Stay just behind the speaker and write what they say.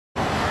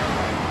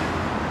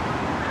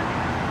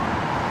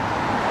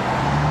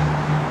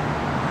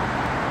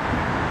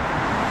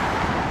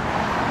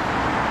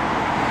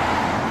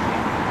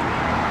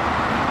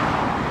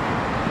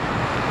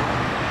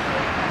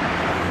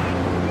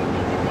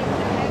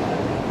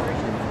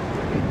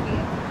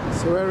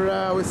So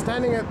we're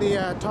standing at the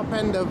top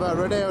end of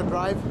Rodeo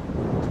Drive,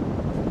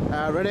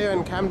 Rodeo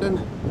in Camden.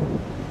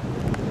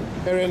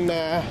 We're in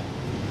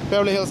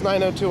Beverly Hills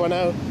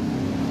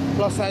 90210,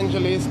 Los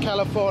Angeles,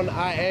 California,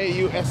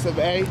 IA, US of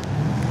A.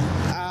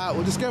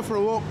 We'll just go for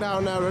a walk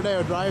down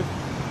Rodeo Drive,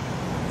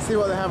 see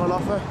what they have on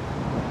offer.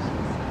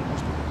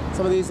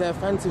 Some of these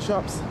fancy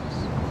shops.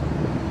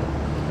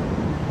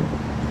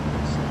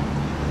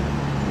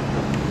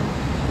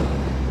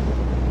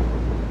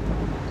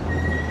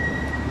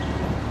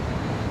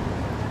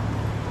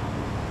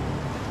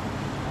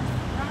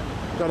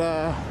 Got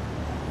a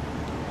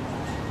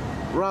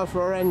Ralph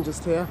Lauren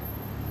just here.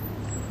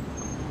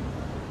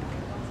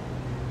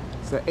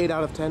 So 8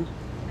 out of 10.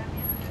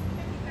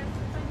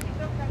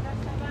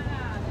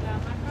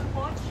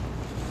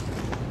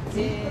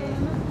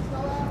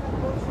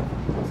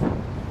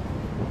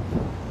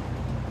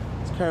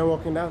 Let's carry on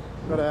walking down.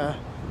 Got a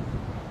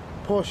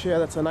Porsche here,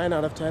 that's a 9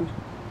 out of 10.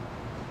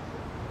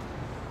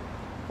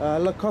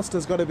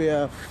 Lacoste's got to be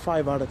a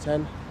 5 out of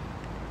 10.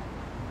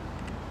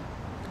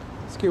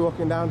 Let's keep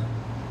walking down.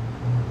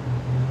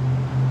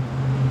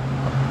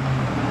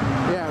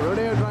 Yeah,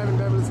 Rodeo Drive in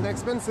Beverly is an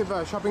expensive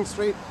shopping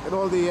street with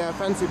all the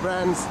fancy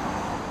brands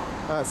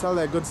sell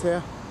their goods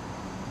here.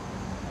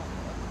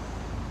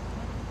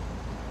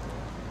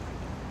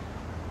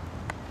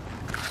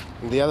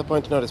 And the other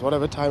point to note is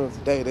whatever time of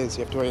the day it is,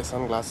 you have to wear your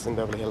sunglasses in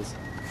Beverly Hills.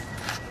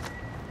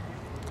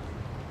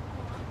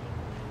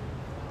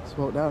 Let's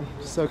walk down,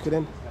 soak it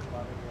in.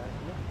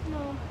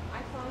 No,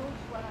 I found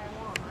what I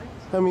want.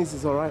 Hermes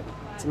is alright,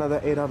 it's another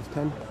 8 out of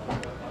 10.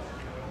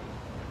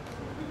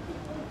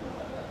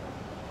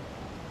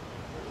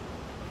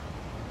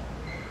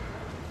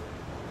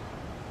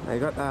 Now you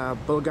got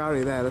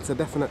Bulgari there, that's a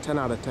definite 10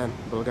 out of 10,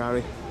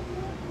 Bulgari.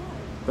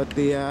 But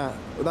the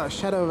without a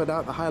shadow of a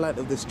doubt, the highlight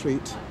of this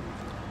street,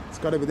 it's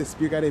got to be this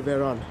Bugatti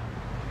Veyron.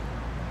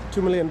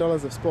 $2 million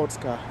of sports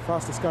car,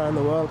 fastest car in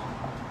the world.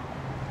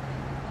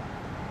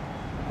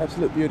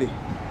 Absolute beauty.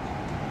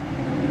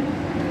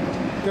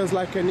 Goes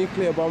like a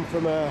nuclear bomb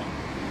from a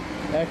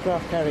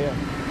aircraft carrier.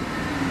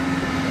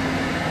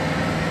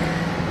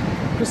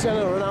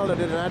 Cristiano Ronaldo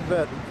did an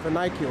advert for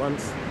Nike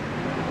once.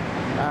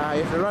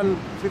 If you run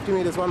 50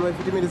 meters one way,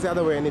 50 meters the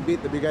other way, and he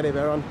beat the Bugatti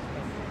Veyron,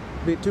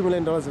 beat $2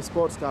 million of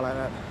sports car like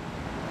that.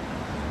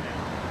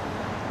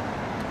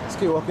 Let's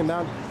keep walking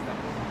down.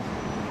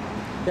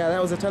 Yeah,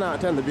 that was a 10 out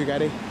of 10, the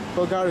Bugatti.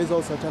 Bulgari is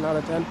also 10 out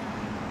of 10.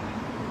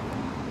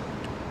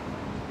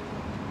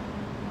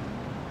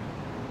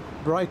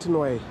 Brighton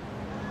Way.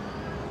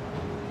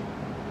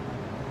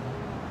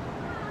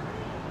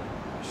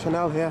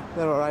 Chanel here,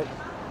 they're alright.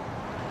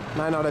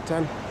 9 out of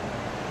 10.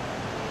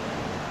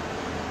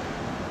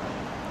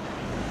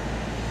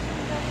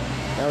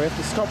 Now we have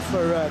to stop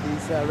for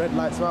these red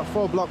lights, about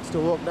 4 blocks to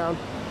walk down.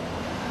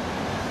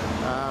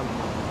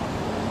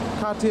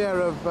 Cartier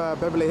of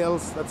Beverly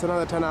Hills, that's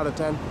another 10 out of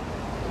 10.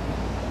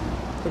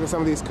 Look at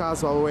some of these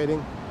cars while we're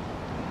waiting.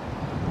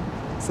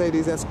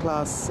 Mercedes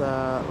S-Class,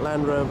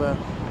 Land Rover.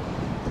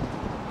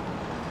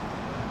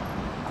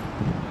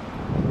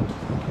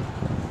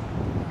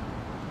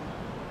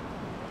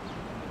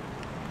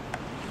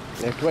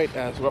 We have to wait,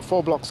 so we've got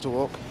 4 blocks to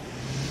walk.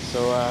 So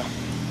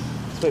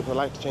let's wait for the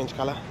light to change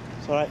colour.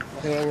 It's alright,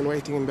 nothing wrong in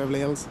waiting in Beverly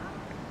Hills.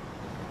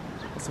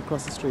 It's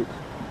across the street.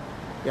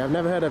 Yeah, I've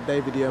never heard of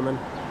David Yeoman.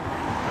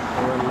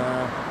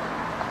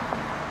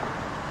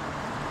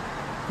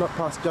 Not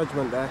past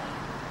judgment there.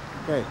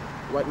 Okay,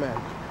 white man.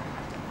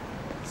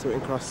 So we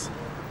can cross.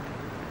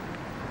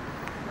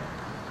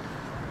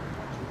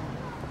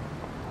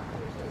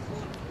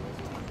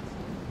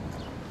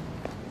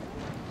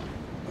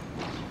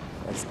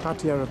 It's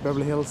Cartier of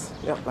Beverly Hills.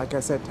 Yep, like I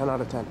said, 10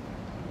 out of 10.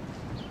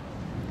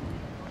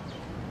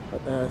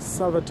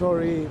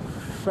 Salvatore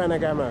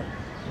Ferragamo.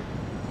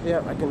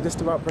 Yeah, I can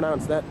just about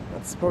pronounce that.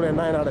 That's probably a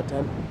 9 out of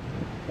 10.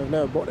 I've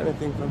never bought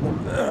anything from them.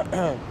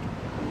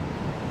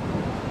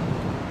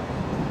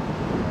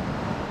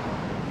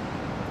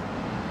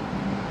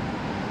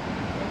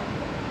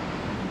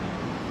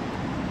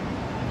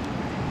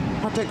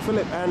 Patek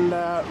Philippe and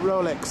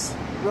Rolex.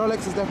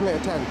 Rolex is definitely a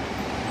 10.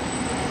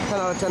 10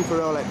 out of 10 for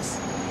Rolex.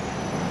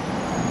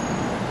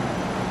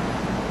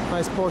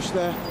 Nice Porsche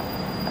there.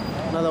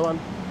 Another one.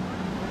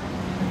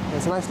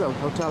 There's a nice little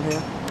hotel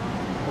here.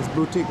 There's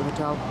boutique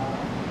hotel.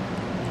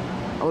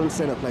 I wouldn't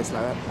stay in a place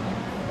like that.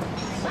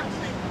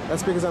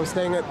 That's because I'm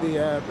staying at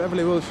the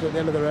Beverly Wilshire at the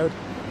end of the road.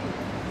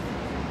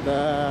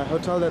 The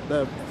hotel that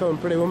the film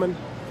Pretty Woman.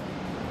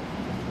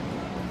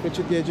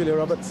 Richard Gere, Julia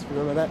Roberts,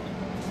 remember that?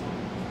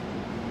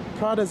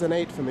 Prada's an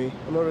 8 for me.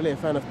 I'm not really a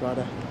fan of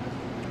Prada.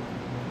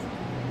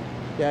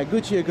 Yeah,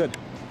 Gucci are good.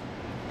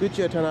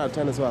 Gucci are 10 out of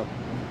 10 as well.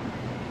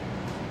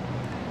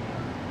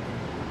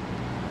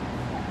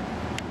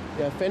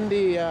 Yeah,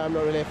 Fendi, I'm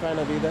not really a fan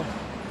of either.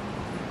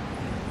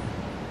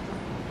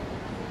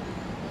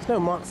 There's no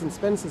Marks and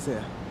Spencers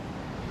here.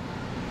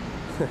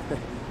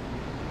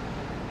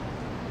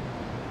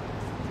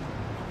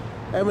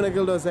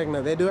 Ermenegildo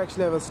Zegna, they do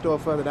actually have a store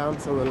further down,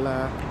 so we'll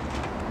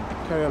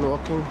carry on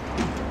walking.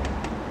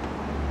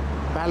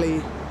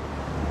 Bali,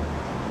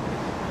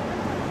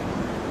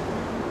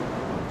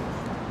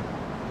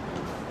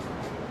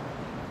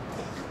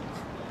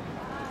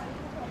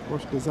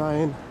 Wash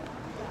design.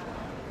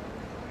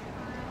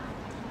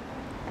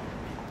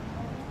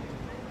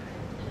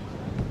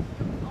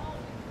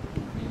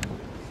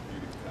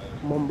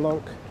 Mont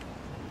Blanc.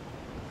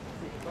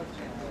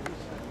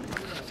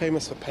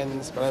 Famous for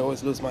pens, but I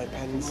always lose my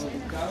pens.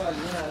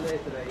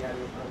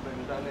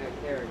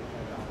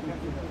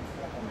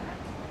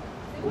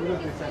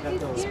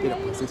 Speed up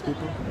past these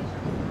people.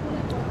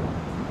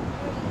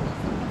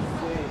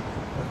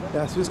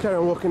 Yeah, so just carry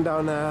on walking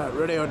down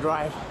Rodeo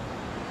Drive.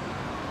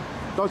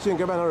 Dolce &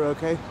 Gabbana are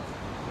okay.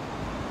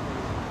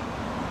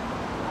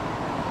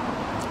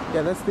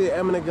 Yeah, that's the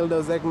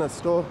Ermenegildo Zegna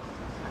store.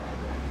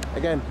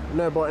 Again,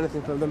 never bought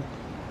anything from them.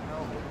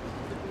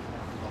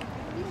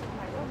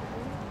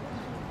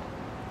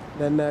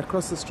 Then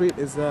across the street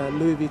is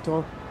Louis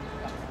Vuitton.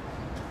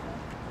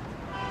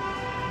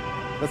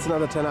 That's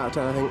another 10 out of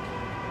 10, I think.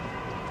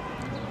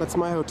 That's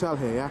my hotel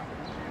here,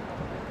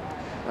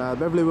 yeah?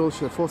 Beverly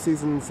Wilshire, Four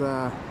Seasons,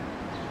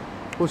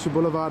 Wilshire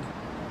Boulevard.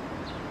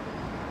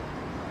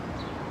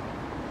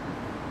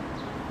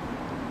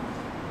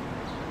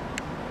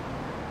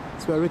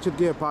 It's where Richard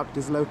Gere parked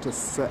his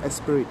Lotus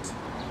Esprit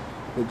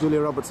that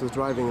Julia Roberts was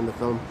driving in the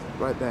film,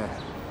 right there.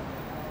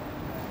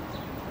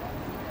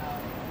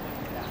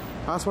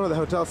 I asked one of the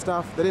hotel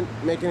staff, they didn't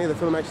make any of the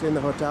film actually in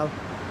the hotel,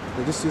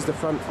 they just used the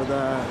front for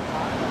the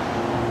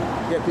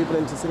get people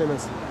into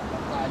cinemas.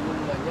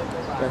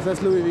 Yeah, so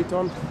that's Louis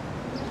Vuitton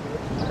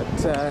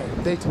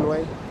at Dayton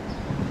Way.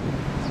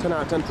 10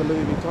 out of 10 for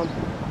Louis Vuitton.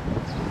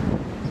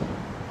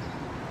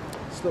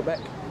 Just look back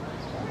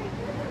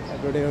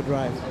at Rodeo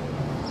Drive.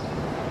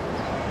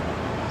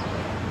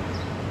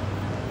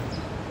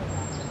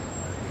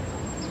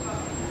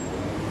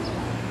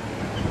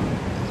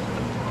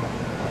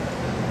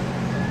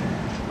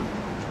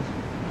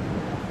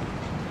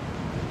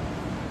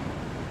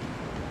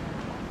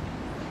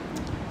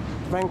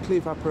 Van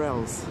Cleef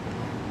Apparels.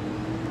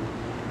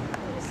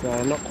 It's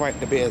not quite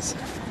De Beers.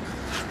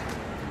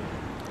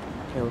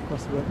 Okay, we'll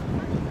cross the road.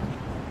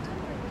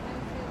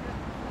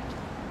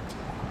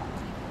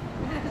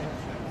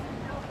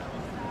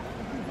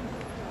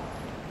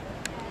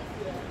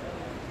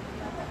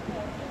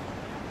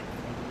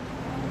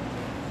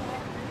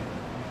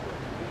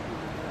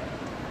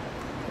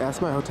 Yeah,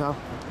 that's my hotel.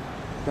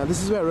 Now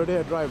this is where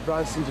Rodeo Drive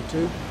branches into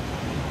two.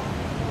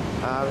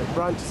 It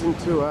branches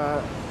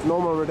into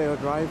normal Rodeo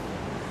Drive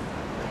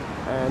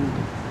and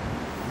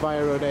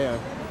via Rodeo.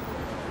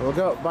 We'll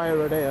go up via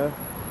Rodeo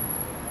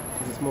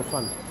because it's more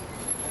fun.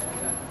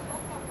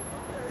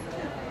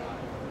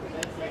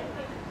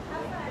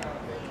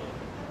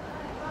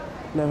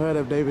 Never heard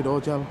of David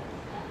Orgel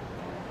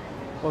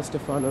or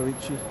Stefano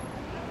Ricci.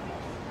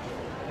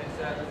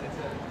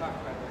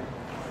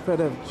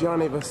 Heard of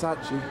Gianni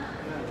Versace.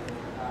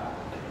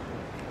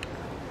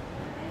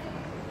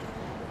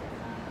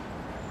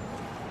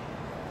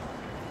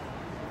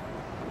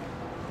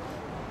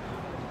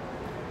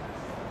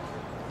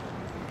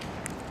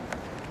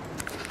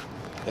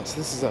 Yes,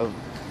 this is a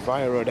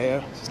via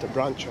Rodeo, just a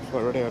branch of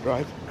Rodeo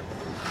Drive.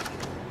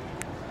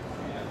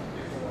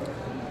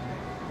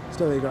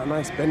 So they got a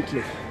nice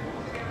Bentley.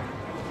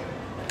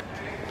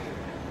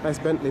 Nice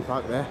Bentley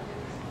parked there.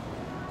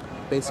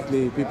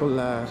 Basically, people,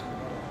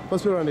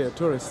 most people around here are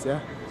tourists,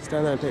 yeah?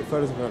 Stand there and take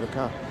photos of the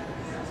car.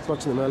 I was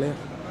watching them earlier.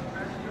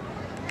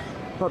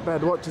 Not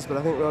bad watches, but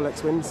I think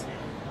Rolex wins.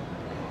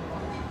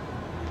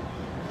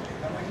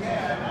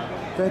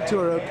 Their two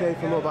are okay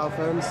for mobile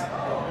phones.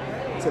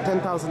 So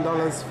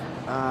 $10,000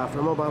 for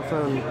a mobile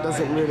phone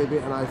doesn't really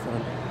beat an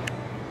iPhone.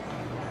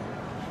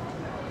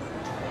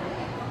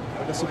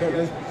 That's a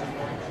Bentley.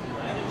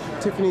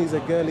 Tiffany's a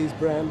girlies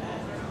brand.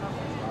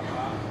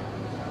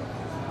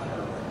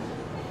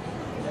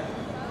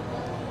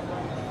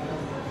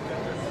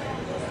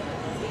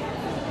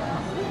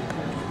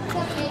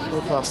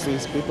 We'll pass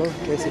these people in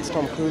case it's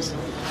Tom Cruise.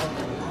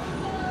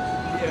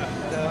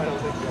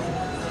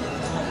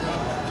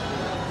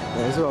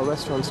 Yeah, these are all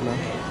restaurants now.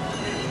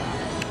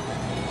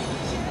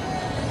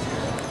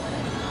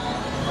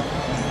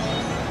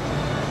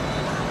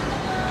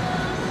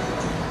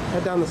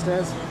 Head down the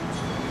stairs.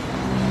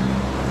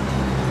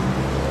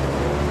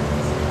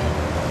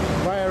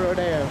 Via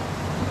Rodeo.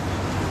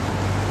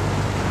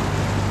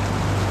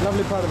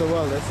 Lovely part of the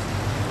world, this.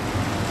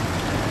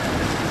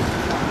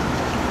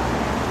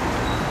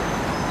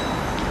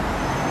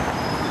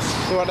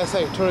 So what I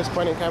say, tourists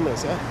pointing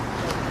cameras, yeah?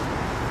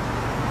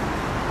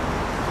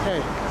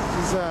 Okay,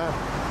 this is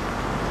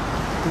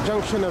the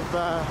junction of,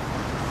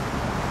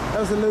 that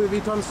was the Louis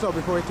Vuitton store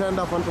before we turned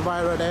off onto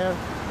Via Rodeo.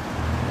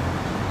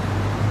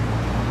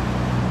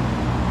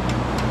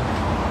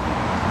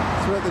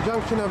 We're at the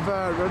junction of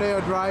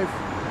Rodeo Drive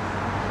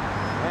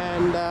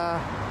and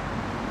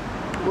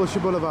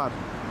Wilshire Boulevard.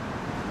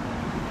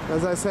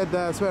 As I said,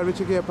 that's where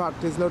Richard Gere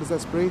parked his Lotus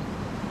Esprit.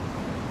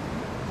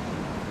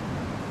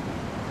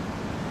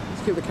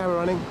 Let's keep the camera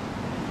running.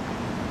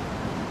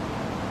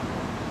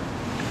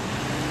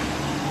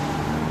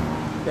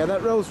 Yeah,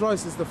 that Rolls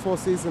Royce is the Four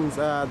Seasons,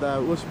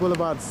 the Wilshire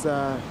Boulevard's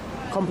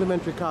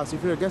complimentary car. So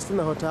if you're a guest in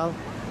the hotel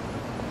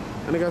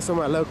and you go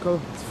somewhere local,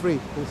 it's free.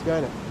 You just go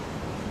in it.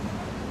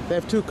 They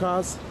have 2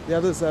 cars. The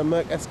other's a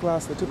Merc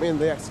S-Class. They took me in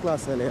the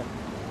S-Class earlier.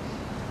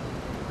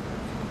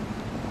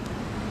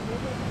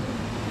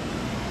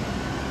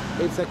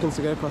 Eight seconds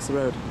to get across the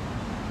road.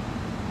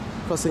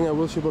 Crossing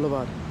Wilshire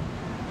Boulevard.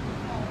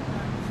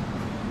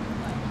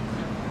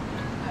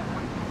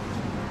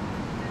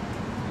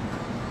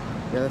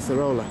 Yeah, that's the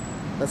roller.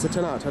 That's a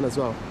 10 out of 10 as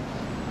well.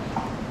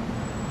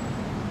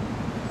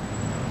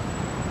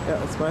 Yeah,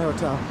 that's my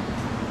hotel.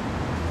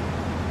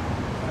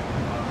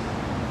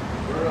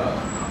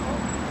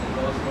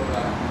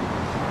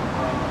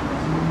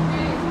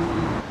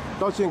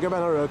 Dolce &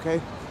 Gabbana are okay.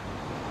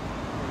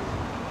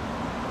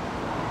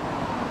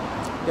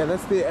 Yeah,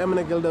 that's the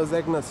Ermenegildo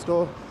Zegna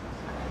store.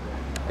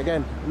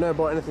 Again, never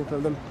bought anything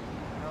from them.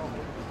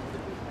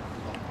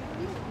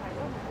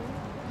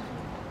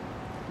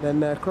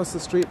 Then across the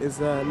street is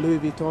Louis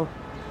Vuitton.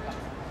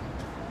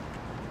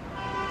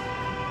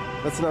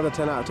 That's another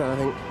 10 out of 10, I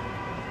think.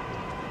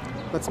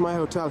 That's my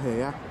hotel here,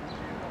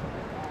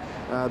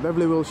 yeah?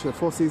 Beverly Wilshire,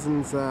 Four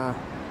Seasons,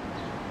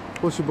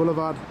 Wilshire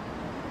Boulevard.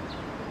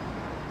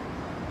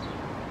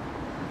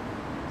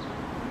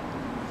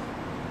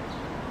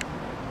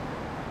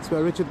 It's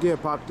where Richard Gere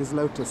parked his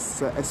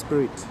Lotus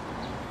Esprit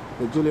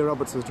that Julia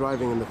Roberts was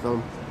driving in the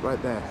film,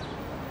 right there.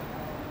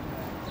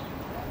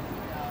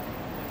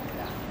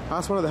 I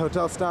asked one of the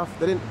hotel staff.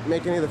 They didn't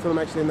make any of the film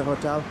actually in the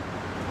hotel.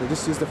 They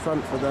just used the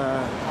front for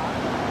the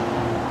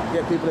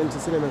get people into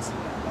cinemas.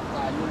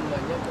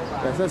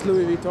 Yes, that's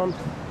Louis Vuitton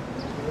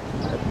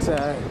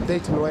at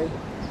Dayton Way.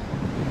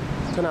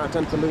 10 out of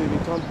 10 for Louis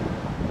Vuitton.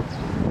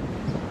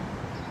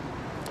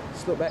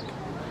 Just look back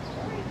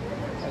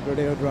at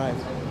Rodeo Drive.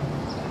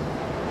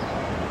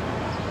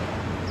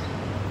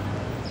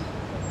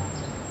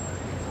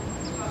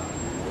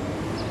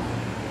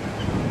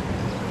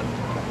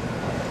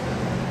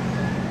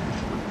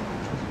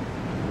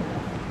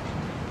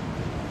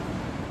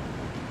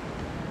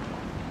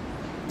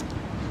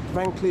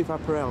 Van Cleef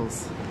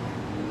Apparels.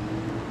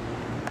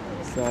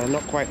 It's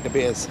not quite De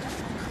Beers.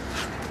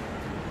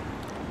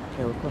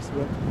 Okay, we'll cross the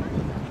road.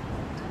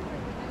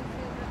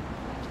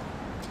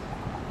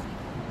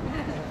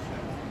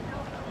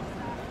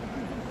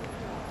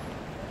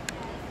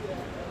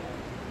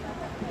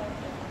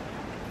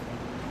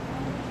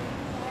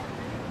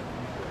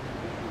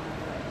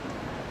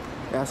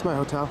 Yeah, that's my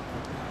hotel.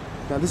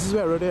 Now this is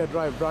where Rodeo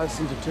Drive branches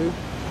into 2.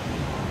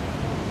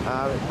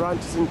 It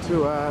branches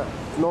into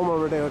normal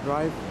Rodeo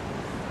Drive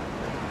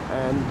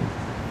and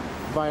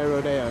via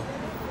Rodeo.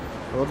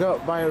 We'll go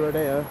via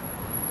Rodeo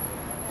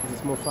because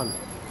it's more fun.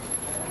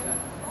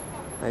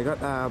 Now you got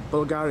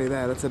Bulgari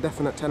there. That's a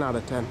definite 10 out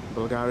of 10,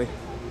 Bulgari.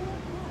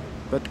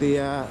 But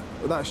the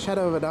without a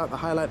shadow of a doubt, the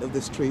highlight of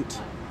this street,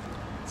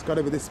 it's got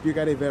to be this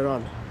Bugatti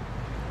Veyron.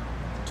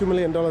 $2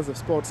 million of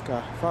sports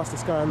car,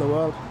 fastest car in the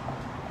world.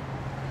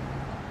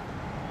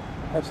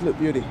 Absolute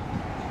beauty.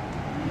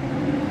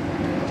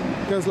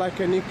 Goes like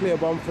a nuclear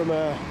bomb from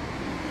a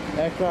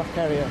aircraft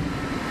carrier.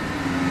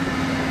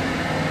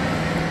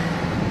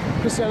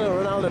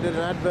 Cristiano Ronaldo did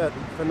an advert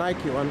for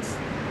Nike once.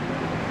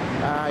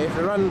 You have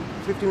to run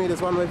 50 meters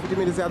one way, 50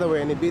 meters the other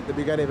way, and he beat the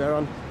Bugatti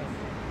Veyron.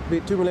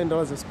 Beat $2 million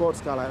of sports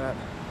car like that.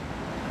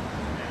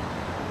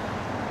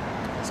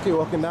 Let's keep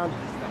walking down.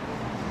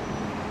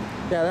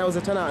 Yeah, that was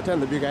a 10 out of 10,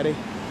 the Bugatti.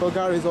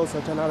 Bulgari is also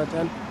 10 out of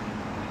 10.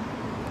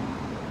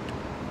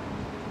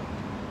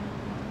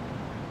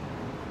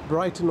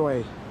 Brighton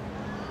Way.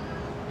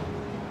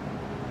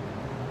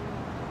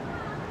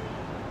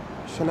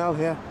 Chanel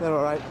here, they're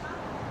alright.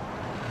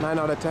 9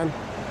 out of 10.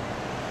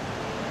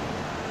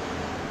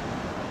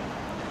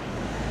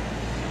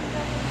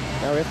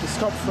 Now we have to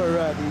stop for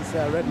these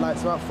red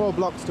lights, about 4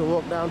 blocks to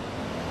walk down.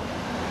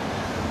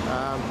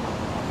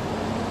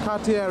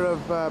 Cartier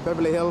of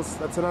Beverly Hills,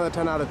 that's another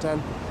 10 out of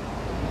 10.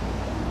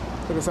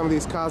 Look at some of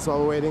these cars while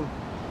we're waiting.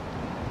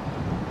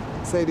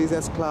 Mercedes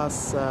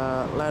S-Class,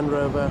 Land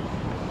Rover.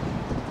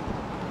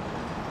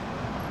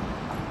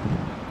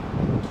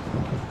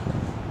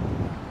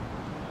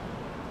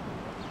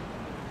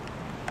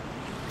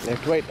 We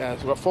have to wait,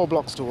 we've got 4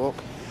 blocks to walk,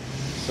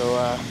 so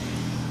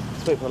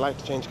let's wait for the light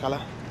to change colour.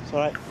 It's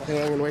alright,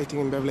 hanging and waiting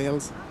in Beverly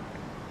Hills.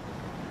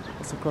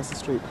 That's across the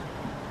street.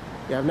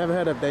 Yeah, I've never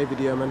heard of David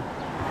Yeoman.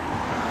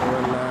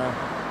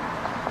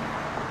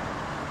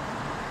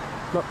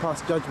 Not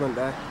past judgment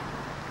there.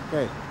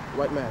 Okay,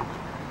 white man.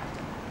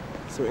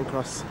 Sweeting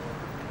Cross.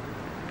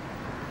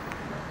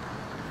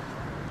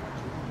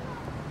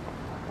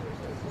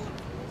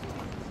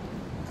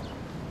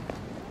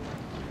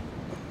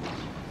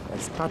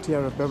 It's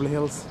Cartier of Beverly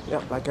Hills.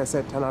 Yeah, like I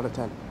said, 10 out of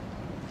 10.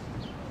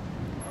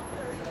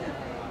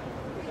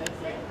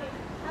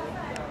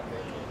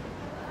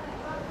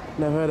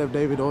 Never heard of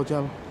David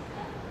Orgel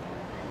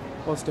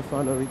or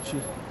Stefano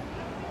Ricci.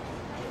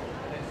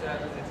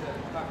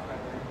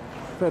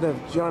 Heard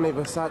of Gianni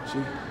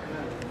Versace.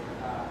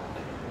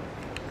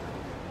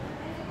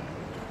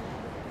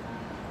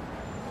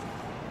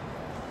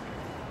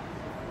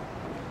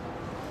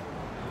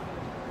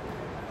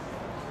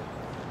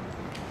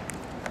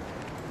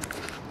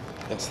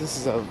 Yes, this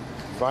is a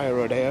via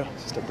Rodeo,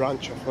 just a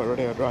branch of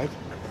Rodeo Drive.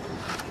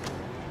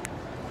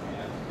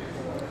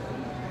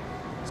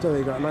 Still,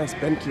 they got a nice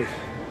Bentley.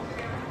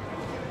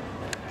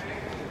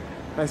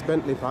 Nice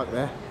Bentley parked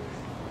there.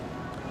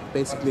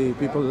 Basically,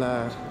 people,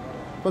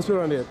 most people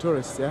around here are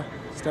tourists, yeah?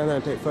 Stand there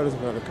and take photos in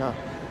front of the car.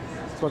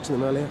 I was watching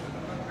them earlier.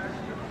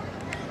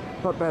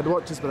 Not bad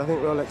watches, but I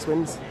think Rolex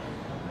wins.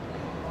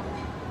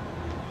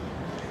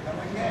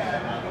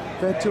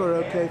 Their two are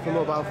okay for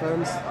mobile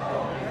phones.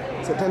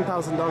 So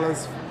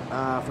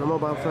 $10,000 for a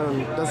mobile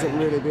phone doesn't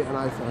really beat an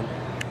iPhone.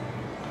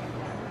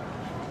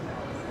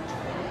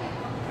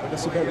 I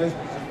guess you Bentley.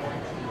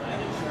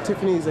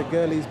 Tiffany's a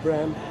girlies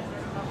brand.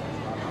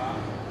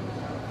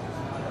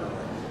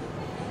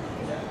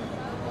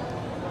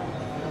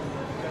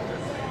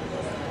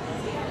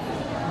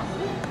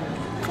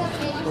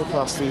 We'll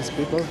pass these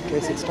people in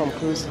case it's Tom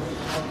Cruise.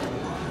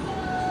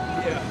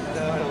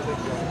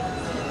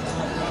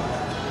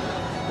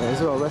 Yeah,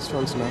 these are all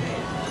restaurants now.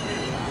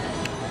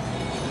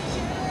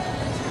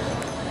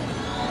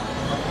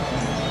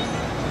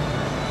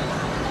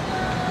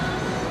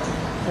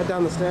 Head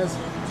down the stairs.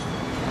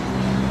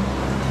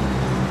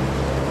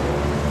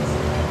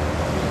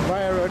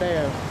 Via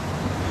Rodeo.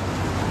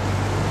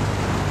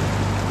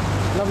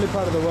 Lovely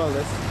part of the world,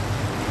 this.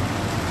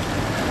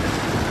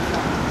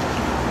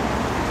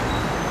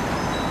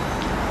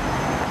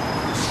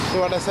 So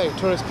what I say,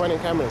 tourist pointing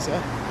cameras,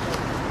 yeah?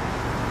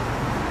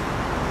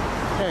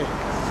 Okay,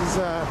 this is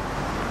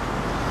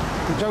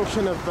the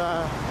junction of,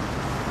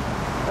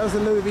 that was the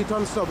Louis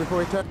Vuitton store before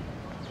we turned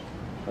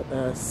at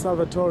the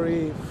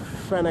Salvatore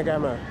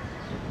Ferragamo.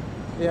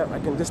 Yeah, I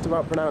can just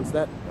about pronounce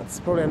that. That's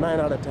probably a 9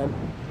 out of 10.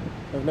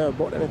 I've never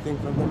bought anything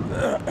from them.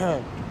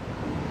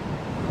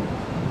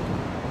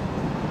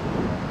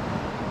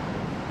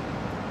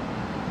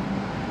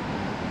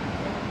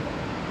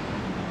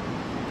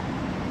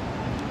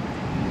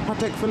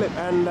 Patek Philippe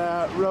and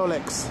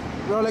Rolex.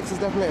 Rolex is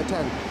definitely a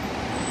 10.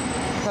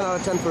 10 out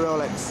of 10 for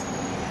Rolex.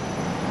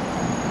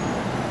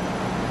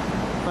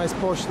 Nice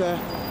Porsche there.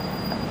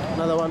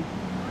 Another one.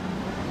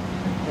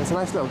 There's a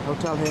nice little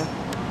hotel here.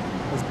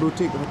 It's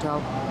boutique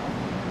hotel.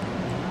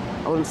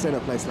 I wouldn't stay in a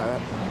place like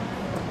that.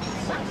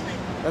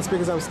 That's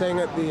because I'm staying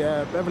at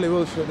the Beverly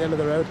Wilshire at the end of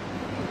the road.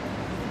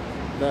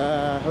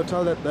 The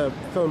hotel that the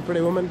film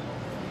Pretty Woman.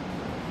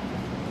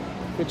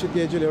 Richard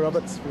Gere, Julia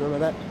Roberts, remember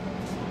that?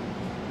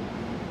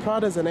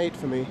 Prada's an 8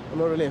 for me. I'm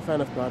not really a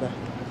fan of Prada.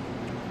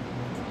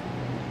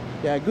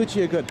 Yeah,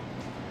 Gucci are good.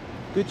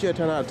 Gucci are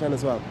 10 out of 10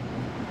 as well.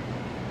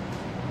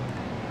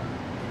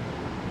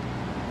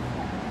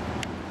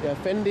 Yeah,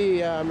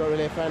 Fendi I'm not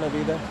really a fan of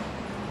either.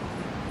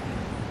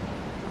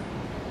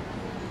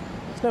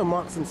 There's no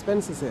Marks and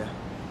Spencers here.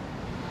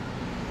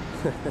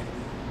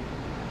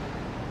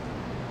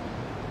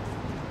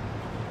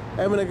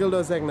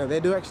 Ermenegildo Zegna. They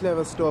do actually have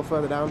a store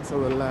further down, so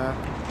we'll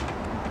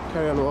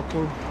carry on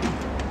walking.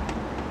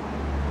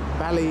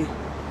 Bali.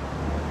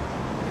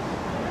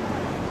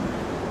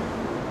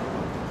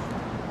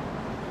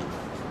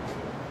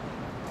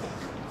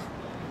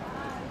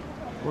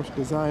 Watch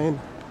design.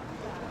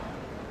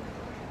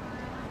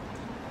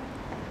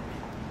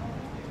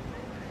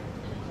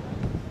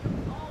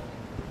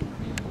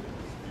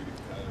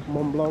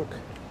 Mont Blanc.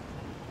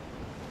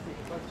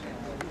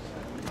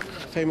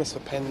 Famous for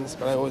pens,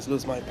 but I always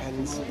lose my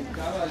pens.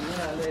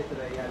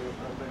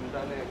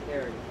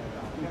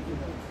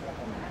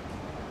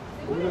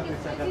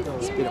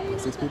 Speed up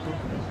past these people.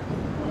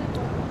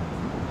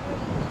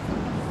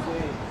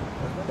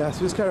 Yeah,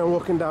 so just carry on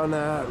walking down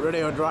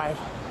Rodeo Drive.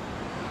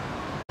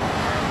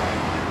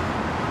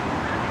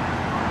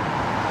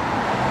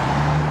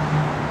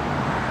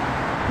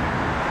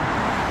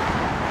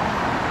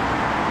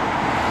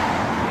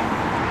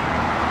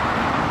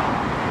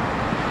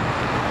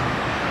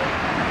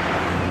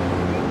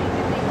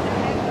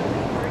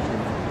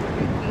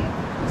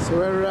 So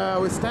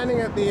we're standing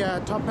at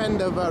the top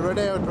end of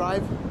Rodeo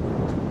Drive,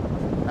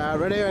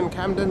 Rodeo in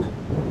Camden.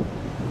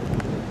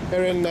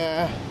 We're in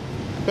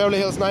Beverly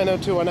Hills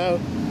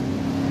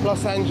 90210,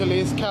 Los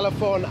Angeles,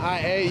 California,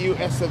 IA,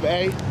 US of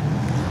A.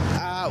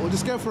 We'll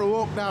just go for a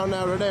walk down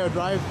Rodeo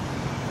Drive,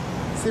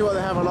 see what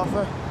they have on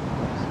offer.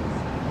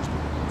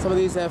 Some of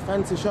these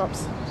fancy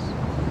shops.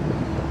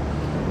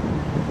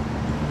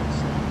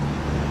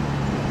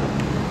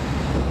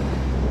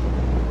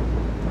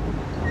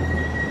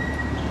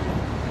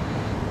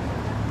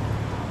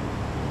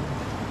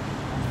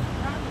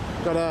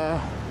 Got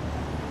a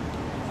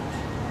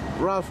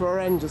Ralph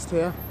Lauren just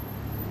here.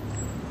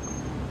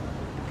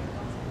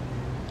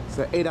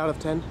 So 8 out of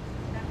 10.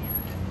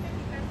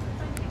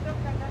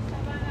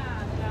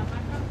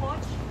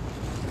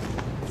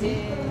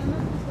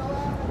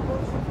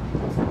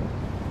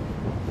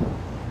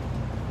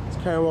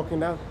 Let's carry on walking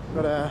down.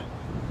 Got a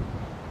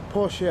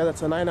Porsche here,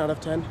 that's a 9 out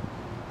of 10.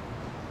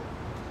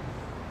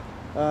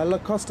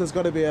 Lacosta's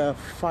got to be a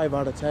 5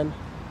 out of 10.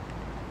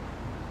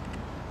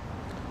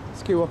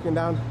 Let's keep walking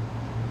down.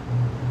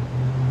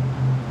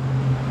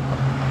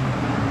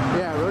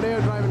 Yeah,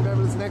 Rodeo Drive in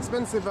Beverly is an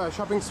expensive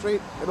shopping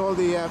street with all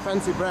the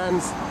fancy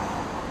brands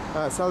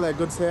sell their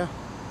goods here.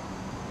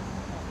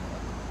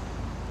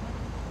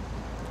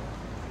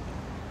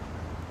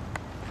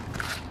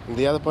 And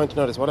the other point to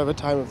note is whatever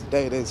time of the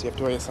day it is, you have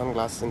to wear your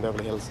sunglasses in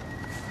Beverly Hills.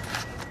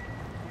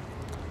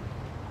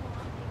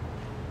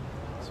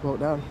 Just walk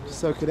down, just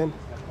soak it in.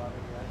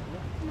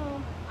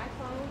 No, I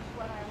found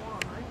what I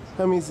want.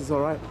 Hermes is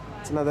alright.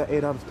 It's another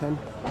 8 out of 10.